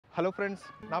Hello friends,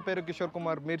 నా పేరు కిషోర్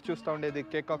కుమార్. మీరు చూస్తూ ఉండేది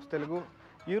Kcops తెలుగు.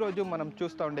 ఈరోజు మనం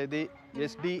చూస్తూ ఉండేది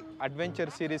ఎస్డి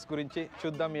అడ్వెంచర్ సిరీస్ గురించి.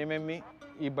 చూద్దాం ఏమేమి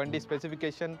ఈ బండి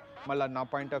స్పెసిఫికేషన్, మళ్ళీ నా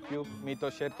పాయింట్ ఆఫ్ వ్యూ మీతో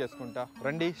షేర్ చేసుకుంటా.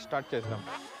 రండి స్టార్ట్ చేద్దాం.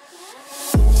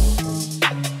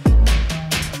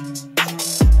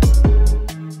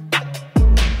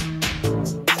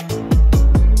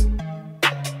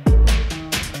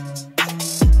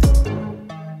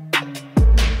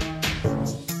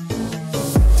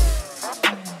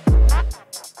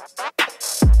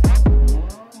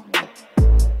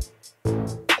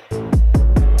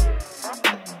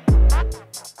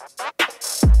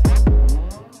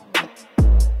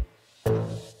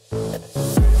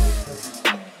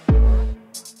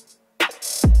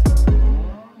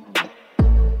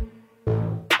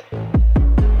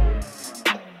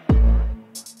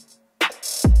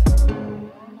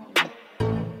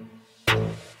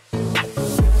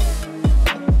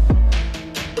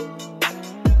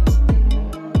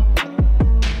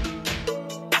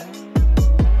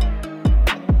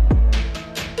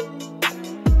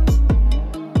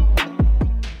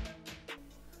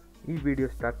 ఈ వీడియో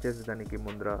స్టార్ట్ చేసేదానికి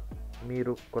ముందర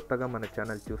మీరు కొత్తగా మన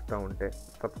ఛానల్ చూస్తూ ఉంటే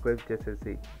సబ్స్క్రైబ్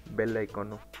చేసేసి బెల్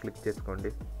ఐకాన్ను క్లిక్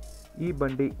చేసుకోండి. ఈ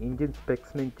బండి ఇంజిన్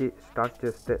స్పెక్స్ నుంచి స్టార్ట్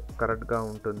చేస్తే కరెక్ట్గా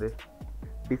ఉంటుంది.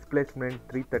 Displacement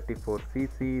 334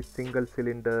 cc, single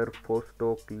cylinder, 4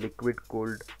 stroke, liquid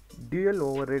cooled, dual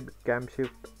over head cam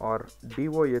shift R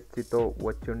డిఓఎస్సితో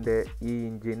వచ్చుండే ఈ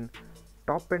ఇంజిన్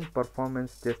టాప్ అండ్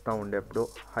పర్ఫార్మెన్స్ చేస్తూ ఉండేప్పుడు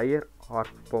హయ్యర్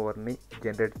హార్స్ పవర్ని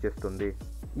జనరేట్ చేస్తుంది.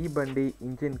 ఈ బండి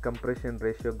ఇంజిన్ కంప్రెషన్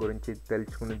రేషియో గురించి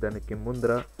తెలుసుకునే దానికి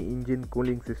ముందర ఇంజిన్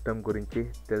కూలింగ్ సిస్టమ్ గురించి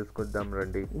తెలుసుకుందాం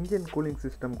రండి. ఇంజిన్ కూలింగ్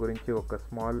సిస్టమ్ గురించి ఒక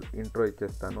స్మాల్ ఇంట్రో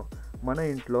ఇచ్చేస్తాను. మన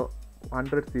ఇంట్లో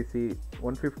 100 cc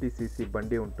 150 cc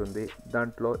బండి ఉంటుంది.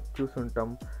 దాంట్లో చూసుంటాం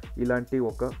ఇలాంటి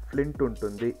ఒక ఫ్లింట్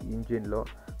ఉంటుంది ఇంజిన్లో.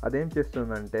 అదేం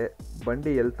చేస్తుందంటే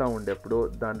బండి వెళ్తూ ఉండేప్పుడు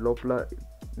దాని లోపల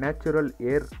న్యాచురల్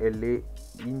ఎయిర్ వెళ్ళి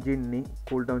ఇంజిన్ని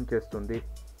కూల్ డౌన్ చేస్తుంది.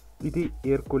 ఇది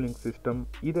ఎయిర్ కూలింగ్ సిస్టమ్.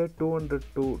 ఇదే 200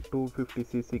 to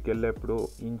 250 ccకి వెళ్ళేప్పుడు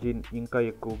ఇంజిన్ ఇంకా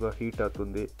ఎక్కువగా హీట్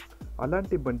అవుతుంది.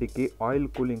 అలాంటి బండికి ఆయిల్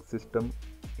కూలింగ్ సిస్టమ్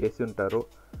వేసి ఉంటారు.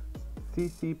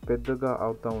 సీసీ పెద్దగా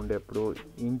అవుతూ ఉండేప్పుడు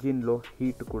ఇంజిన్లో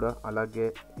హీట్ కూడా అలాగే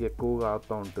ఎక్కువగా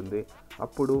అవుతూ ఉంటుంది.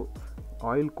 అప్పుడు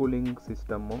ఆయిల్ కూలింగ్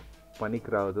సిస్టము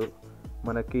పనికిరాదు.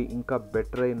 మనకి ఇంకా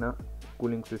బెటర్ అయిన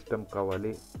కూలింగ్ సిస్టమ్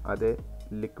కావాలి. అదే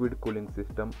లిక్విడ్ కూలింగ్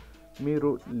సిస్టమ్. మీరు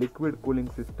లిక్విడ్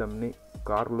కూలింగ్ సిస్టమ్ని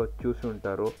కార్లో చూసి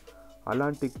ఉంటారు.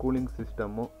 అలాంటి cooling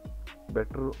system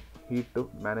better heat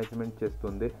management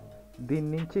చేస్తుంది. దీని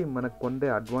నుంచి మనకు పొందే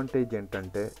అడ్వాంటేజ్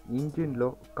ఏంటంటే ఇంజిన్లో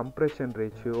కంప్రెషన్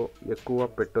రేషియో ఎక్కువ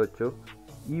పెట్టవచ్చు.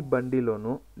 ఈ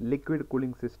బండిలోనూ లిక్విడ్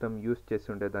కూలింగ్ సిస్టమ్ యూస్ చేసి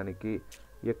ఉండేదానికి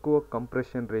ఎక్కువ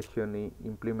కంప్రెషన్ రేషియోని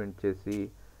ఇంప్లిమెంట్ చేసి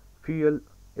ఫ్యూయల్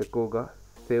ఎక్కువగా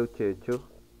సేవ్ చేయొచ్చు.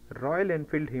 రాయల్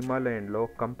ఎన్ఫీల్డ్ హిమాలయన్లో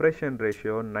కంప్రెషన్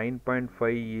రేషియో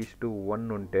 9.5:1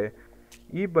 ఉంటే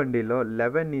ఈ బండిలో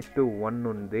 11:1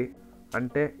 ఉంది.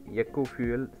 అంటే ఎక్కువ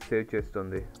ఫ్యూయల్ సేవ్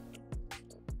చేస్తుంది.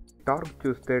 టార్క్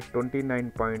చూస్తే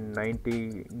 29.90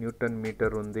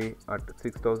 Nm ఉంది అట్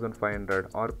 6500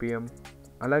 RPM.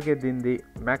 అలాగే దీనిది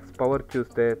మ్యాక్స్ పవర్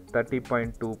చూస్తే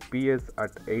 30.2 PS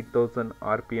అట్ 8000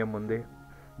 RPM ఉంది.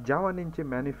 జావా నుంచి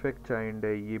మ్యానుఫ్యాక్చర్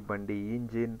అయ్యిండే ఈ బండి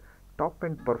ఇంజిన్ టాప్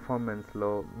అండ్ పర్ఫార్మెన్స్లో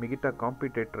మిగతా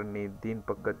కాంపిటేటర్ని దీని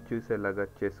పక్క చూసేలాగా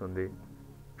చేస్తుంది.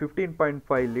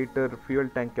 15.5 లీటర్ ఫ్యూయల్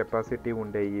ట్యాంక్ కెపాసిటీ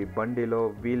ఉండే ఈ బండిలో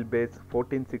వీల్ బేస్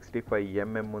 1465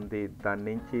 mm ఉంది. దాని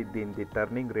నుంచి దీనిది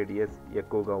టర్నింగ్ రేడియస్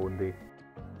ఎక్కువగా ఉంది.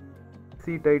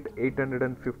 సీట్ హైట్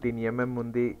 815 mm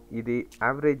ఉంది. ఇది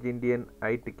యావరేజ్ ఇండియన్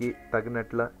హైట్కి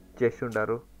తగినట్ల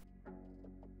చేస్తుండారు.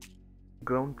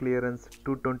 గ్రౌండ్ క్లియరెన్స్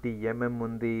 220 mm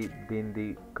ఉంది. దీనిది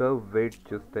కర్వ్ వెయిట్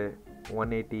చూస్తే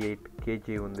 188 kg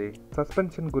ఉంది.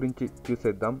 సస్పెన్షన్ గురించి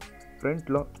చూసేద్దాం.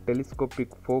 ఫ్రంట్లో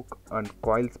telescopic folk and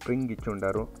coil spring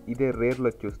ఇచ్చుండారు. ఇదే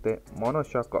రేర్లో చూస్తే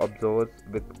monoshock observers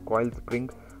with coil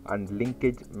spring and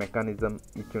linkage mechanism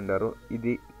ఇచ్చుండారు.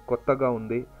 ఇది కొత్తగా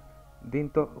ఉంది.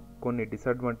 దీంతో కొన్ని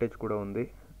డిసడ్వాంటేజ్ కూడా ఉంది.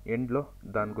 ఎండ్లో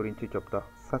దాని గురించి చెప్తా.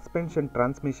 సస్పెన్షన్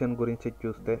ట్రాన్స్మిషన్ గురించి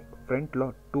చూస్తే ఫ్రంట్లో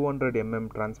 200 mm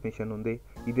ట్రాన్స్మిషన్ ఉంది.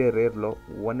 ఇదే రేర్లో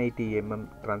 180 mm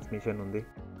ట్రాన్స్మిషన్ ఉంది.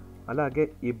 అలాగే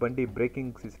ఈ బండి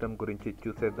బ్రేకింగ్ సిస్టమ్ గురించి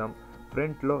చూసేద్దాం.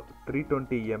 ఫ్రంట్లో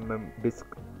 320 mm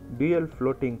disc, dual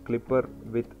floating clipper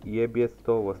with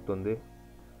ABSతో వస్తుంది.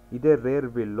 ఇదే rare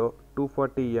వీల్లో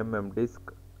 240 mm disc,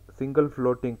 single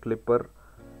floating clipper,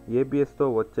 ABSతో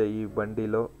వచ్చే ఈ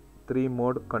బండిలో 3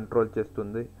 మోడ్ కంట్రోల్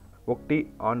చేస్తుంది. ఒకటి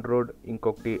ఆన్ రోడ్,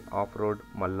 ఇంకొకటి ఆఫ్ రోడ్,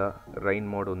 మళ్ళా రైన్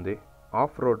మోడ్ ఉంది.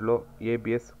 ఆఫ్ రోడ్లో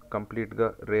ABS కంప్లీట్గా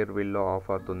రేర్ వీల్లో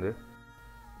ఆఫ్ అవుతుంది.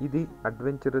 ఇది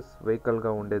అడ్వెంచరస్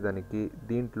వెహికల్గా ఉండేదానికి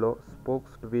దీంట్లో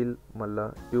స్పోక్స్ వీల్ మళ్ళా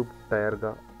ట్యూబ్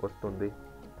టైర్గా వస్తుంది.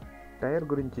 టైర్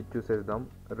గురించి చూసేద్దాం.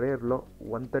 రేర్లో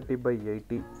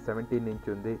 130/80 17 ఇంచ్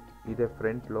ఉంది. ఇదే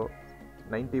ఫ్రంట్లో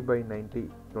 90/90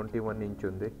 21 ఇంచ్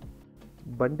ఉంది.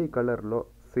 బండి కలర్లో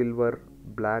సిల్వర్,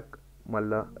 బ్లాక్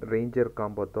మళ్ళా రేంజర్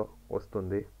కాంబోతో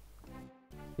వస్తుంది.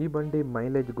 ఈ బండి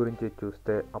మైలేజ్ గురించి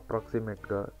చూస్తే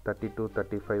అప్రాక్సిమేట్గా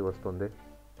 30-35 వస్తుంది.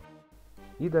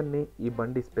 ఇదన్నీ ఈ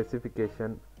బండి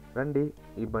స్పెసిఫికేషన్. రండి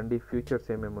ఈ బండి ఫ్యూచర్స్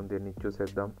ఏమేమి ఉంది అని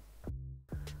చూసేద్దాం.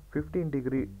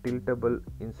 15° టిల్టబుల్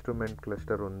ఇన్స్ట్రుమెంట్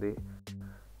క్లస్టర్ ఉంది.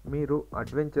 మీరు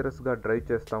అడ్వెంచరస్గా డ్రైవ్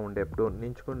చేస్తూ ఉండేప్పుడు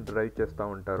నించుకొని డ్రైవ్ చేస్తూ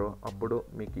ఉంటారో అప్పుడు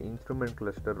మీకు ఇన్స్ట్రుమెంట్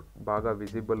క్లస్టర్ బాగా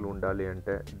విజిబుల్ ఉండాలి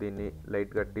అంటే దీన్ని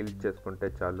లైట్గా టిల్ట్ చేసుకుంటే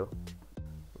చాలు.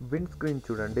 విండ్ స్క్రీన్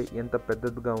చూడండి ఎంత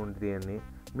పెద్దదిగా ఉంది అని.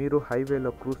 మీరు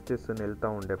హైవేలో క్రూజ్ చేస్తూనే వెళ్తూ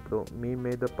ఉండేప్పుడు మీ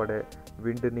మీద పడే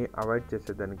విండ్ని అవాయిడ్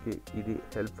చేసేదానికి ఇది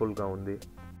హెల్ప్ఫుల్గా ఉంది.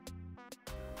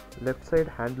 లెఫ్ట్ సైడ్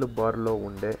హ్యాండిల్ బార్లో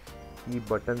ఉండే ఈ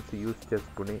బటన్స్ యూజ్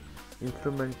చేసుకుని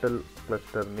ఇన్స్ట్రుమెంటల్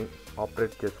క్లస్టర్ని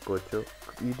ఆపరేట్ చేసుకోవచ్చు.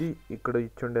 ఇది ఇక్కడ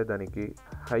ఇచ్చుండేదానికి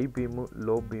హై బీము,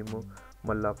 లో బీము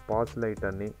మళ్ళా పాజ్ లైట్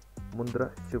అని ముందర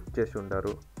షిఫ్ట్ చేసి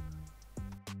ఉండారు.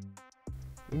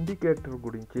 ఇండికేటర్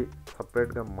గురించి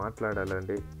సపరేట్గా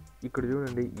మాట్లాడాలండి. ఇక్కడ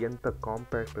చూడండి ఎంత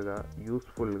కాంపాక్ట్గా,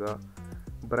 యూస్ఫుల్గా,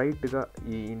 బ్రైట్గా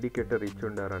ఈ ఇండికేటర్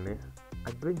ఇచ్చుండారని.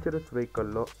 అడ్వెంచరస్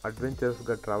వెహికల్లో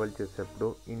అడ్వెంచరస్గా ట్రావెల్ చేసేప్పుడు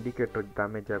ఇండికేటర్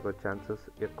డ్యామేజ్ అయ్యే ఛాన్సెస్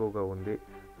ఎక్కువగా ఉంది.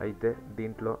 అయితే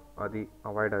దీంట్లో అది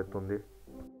అవాయిడ్ అవుతుంది.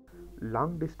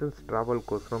 లాంగ్ డిస్టెన్స్ ట్రావెల్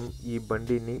కోసం ఈ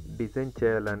బండిని డిజైన్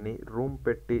చేయాలని రూమ్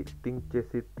పెట్టి థింక్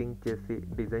చేసి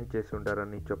డిజైన్ చేసి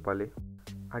ఉండారని చెప్పాలి.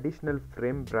 అడిషనల్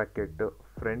ఫ్రేమ్ బ్రాకెట్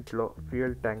ఫ్రంట్లో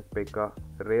ఫ్యూయల్ ట్యాంక్ పైక,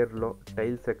 రేర్లో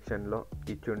టైల్ సెక్షన్లో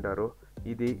ఇచ్చుండారు.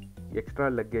 ఇది ఎక్స్ట్రా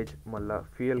లగేజ్ మళ్ళా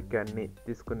ఫ్యూయల్ క్యాన్ని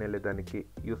తీసుకుని వెళ్ళేదానికి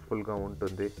యూస్ఫుల్గా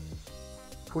ఉంటుంది.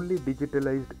 Fully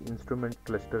digitalised instrument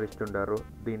cluster ఇచ్చుండారు.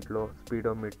 దీంట్లో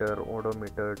speedometer,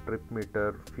 odometer, trip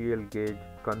meter, fuel gauge,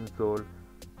 console,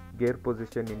 gear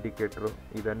position indicator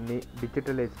ఇదన్నీ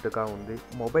డిజిటలైజ్డ్గా ఉంది.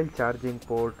 Mobile charging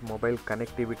port, mobile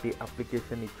connectivity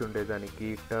application ఇచ్చుండేదానికి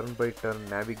turn by turn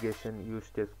navigation use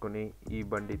చేసుకుని ఈ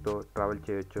బండితో ట్రావెల్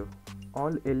చేయొచ్చు.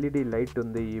 ఆల్ ఎల్ఈడి లైట్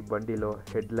ఉంది ఈ బండిలో.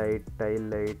 Head light, tail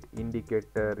light,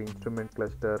 indicator, instrument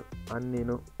cluster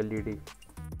అన్నీను LED.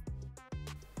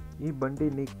 ఈ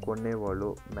బండిని కొనేవాళ్ళు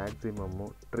మ్యాక్సిమమ్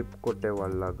ట్రిప్ కొట్టే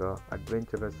వాళ్ళలాగా,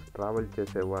 అడ్వెంచరస్ ట్రావెల్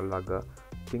చేసే వాళ్ళలాగా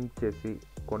థింక్ చేసి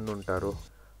కొనుంటారు.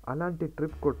 అలాంటి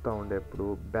ట్రిప్ కొడుతూ ఉండేప్పుడు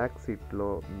బ్యాక్ సీట్లో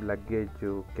లగేజ్,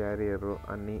 క్యారియర్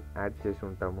అన్నీ యాడ్ చేసి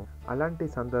ఉంటాము. అలాంటి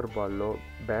సందర్భాల్లో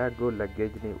బ్యాగ్,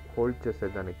 లగేజ్ని హోల్డ్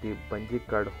చేసేదానికి బంజీ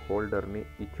కార్డ్ హోల్డర్ని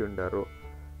ఇచ్చిండారు.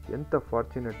 ఎంత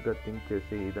ఫార్చునేట్గా థింక్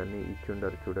చేసి ఇదన్నీ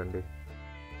ఇచ్చిండారు చూడండి.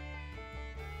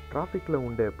 ట్రాఫిక్లో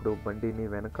ఉండేప్పుడు బండిని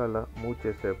వెనకాల మూవ్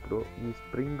చేసేప్పుడు ఈ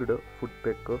స్ప్రింగ్డ్ ఫుట్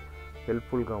పెక్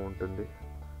హెల్ప్ఫుల్గా ఉంటుంది.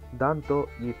 దాంతో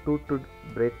ఈ టూటెడ్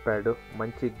బ్రేక్ ప్యాడ్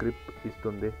మంచి గ్రిప్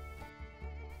ఇస్తుంది.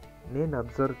 నేను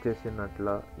అబ్జర్వ్ చేసినట్ల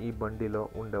ఈ బండిలో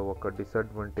ఉండే ఒక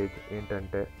డిసడ్వాంటేజ్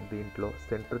ఏంటంటే దీంట్లో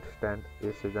సెంటర్ స్టాండ్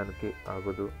వేసేదానికి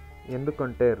ఆగదు.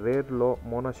 ఎందుకంటే రేర్లో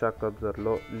mono shock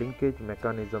అబ్జర్వర్లో linkage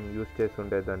mechanism use చేసి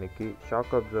ఉండేదానికి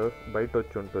షాక్ అబ్జర్వర్ బయట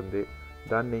వచ్చి ఉంటుంది.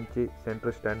 దాని నుంచి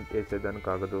సెంటర్ స్టాండ్ వేసేదానికి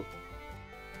ఆగదు.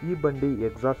 ఈ బండి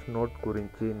ఎగ్జాస్ట్ నోట్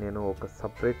గురించి నేను ఒక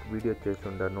సపరేట్ వీడియో చేసి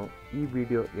ఉండాను. ఈ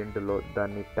వీడియో ఎండ్లో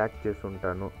దాన్ని ట్యాగ్ చేసి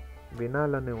ఉంటాను.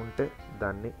 వినాలని ఉంటే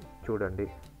దాన్ని చూడండి.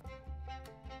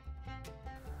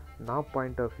 నా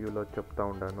పాయింట్ ఆఫ్ వ్యూలో చెప్తా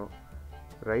ఉన్నాను.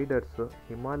 రైడర్స్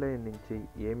హిమాలయన్ నుంచి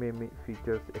ఏమేమి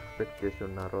ఫీచర్స్ ఎక్స్పెక్ట్ చేసి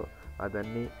ఉన్నారో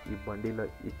అదన్నీ ఈ బండిలో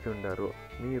ఇచ్చి ఉండారు.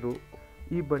 మీరు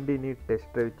ఈ బండిని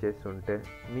టెస్ట్ డ్రైవ్ చేసి ఉంటే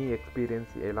మీ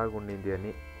ఎక్స్పీరియన్స్ ఎలాగుండింది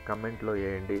అని కమెంట్లో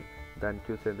వేయండి. దాన్ని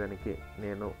చూసేదానికి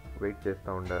నేను వెయిట్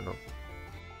చేస్తూ ఉన్నాను.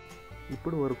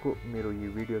 ఇప్పుడు వరకు మీరు ఈ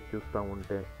వీడియో చూస్తూ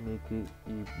ఉంటే మీకు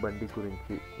ఈ బండి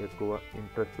గురించి ఎక్కువ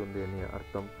ఇంట్రెస్ట్ ఉంది అని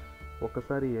అర్థం.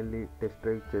 ఒకసారి వెళ్ళి టెస్ట్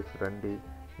డ్రైవ్ చేసి రండి.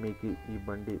 మీకు ఈ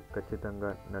బండి ఖచ్చితంగా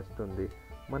నచ్చుతుంది.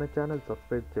 మన ఛానల్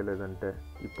సబ్స్క్రైబ్ చేయలేదంటే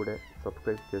ఇప్పుడే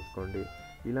సబ్స్క్రైబ్ చేసుకోండి.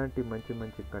 ఇలాంటి మంచి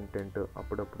మంచి కంటెంట్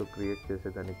అప్పుడప్పుడు క్రియేట్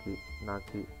చేసేదానికి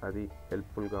నాకు అది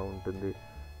హెల్ప్ఫుల్గా ఉంటుంది.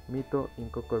 మీతో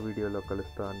ఇంకొక వీడియోలో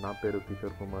కలుస్తా. నా పేరు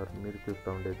కిషోర్ కుమార్. మీరు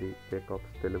చూస్తూ ఉండేది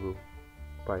Kcops తెలుగు.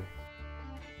 బాయ్.